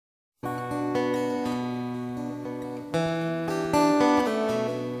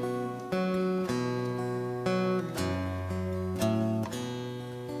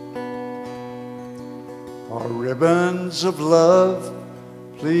Ribbons of love,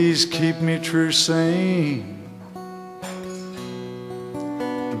 please keep me true sane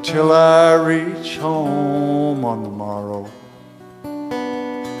until I reach home on the morrow.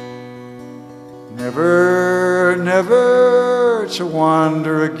 Never, never to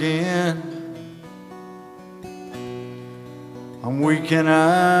wander again. I'm weak and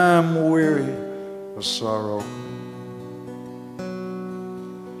I'm weary of sorrow.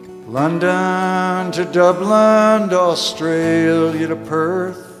 London to Dublin, to Australia to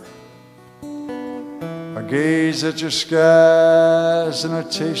Perth, I gazed at your skies and I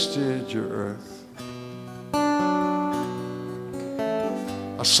tasted your earth.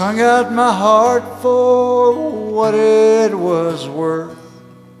 I sung out my heart for what it was worth.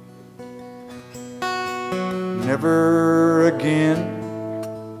 Never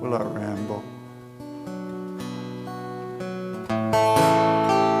again will I ramble.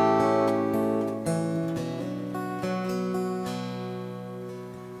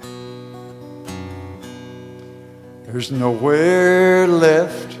 There's nowhere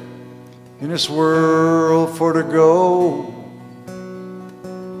left in this world for to go.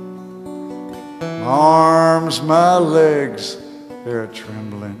 My arms, my legs, they're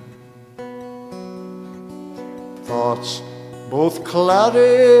trembling. Thoughts both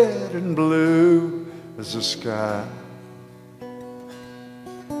clouded and blue as the sky.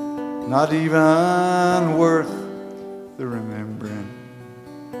 Not even worth the remembering.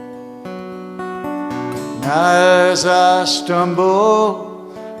 As I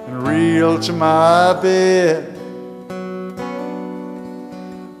stumble and reel to my bed,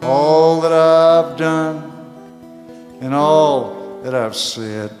 all that I've done and all that I've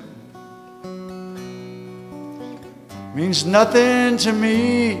said means nothing to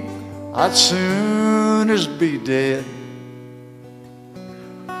me. I'd soon as be dead,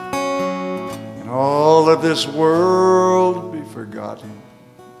 and all of this world be forgotten.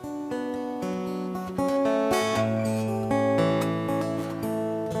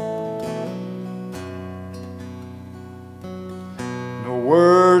 No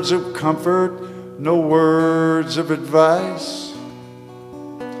words of comfort, no words of advice,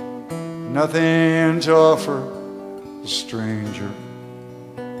 nothing to offer a stranger.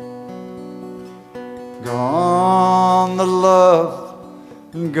 Gone the love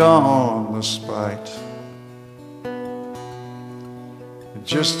and gone the spite. It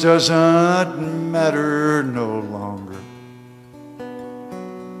just doesn't matter no longer.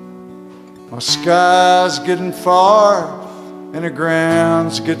 My sky's getting far and the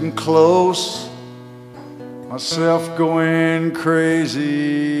ground's getting close. Myself going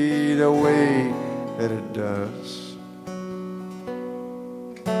crazy the way that it does.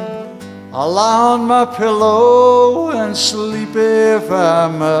 I'll lie on my pillow and sleep if I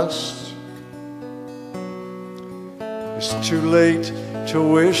must. It's too late to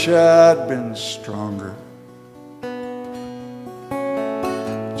wish I'd been stronger.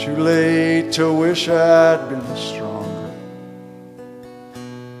 Too late to wish I'd been stronger.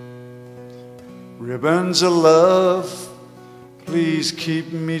 Ribbons of love, please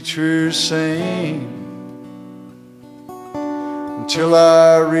keep me true sane until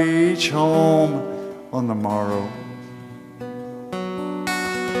I reach home on the morrow.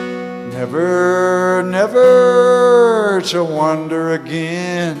 Never, never to wander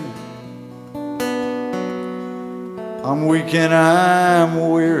again. I'm weak and I'm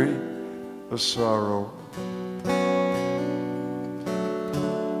weary of sorrow.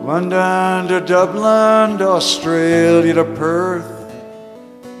 London to Dublin, to Australia to Perth,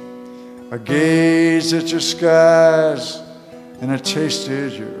 I gazed at your skies and I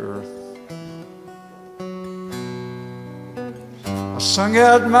tasted your earth. I sung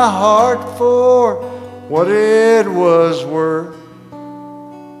out my heart for what it was worth.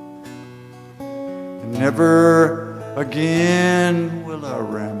 And never again will I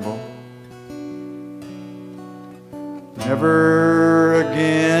ramble. Never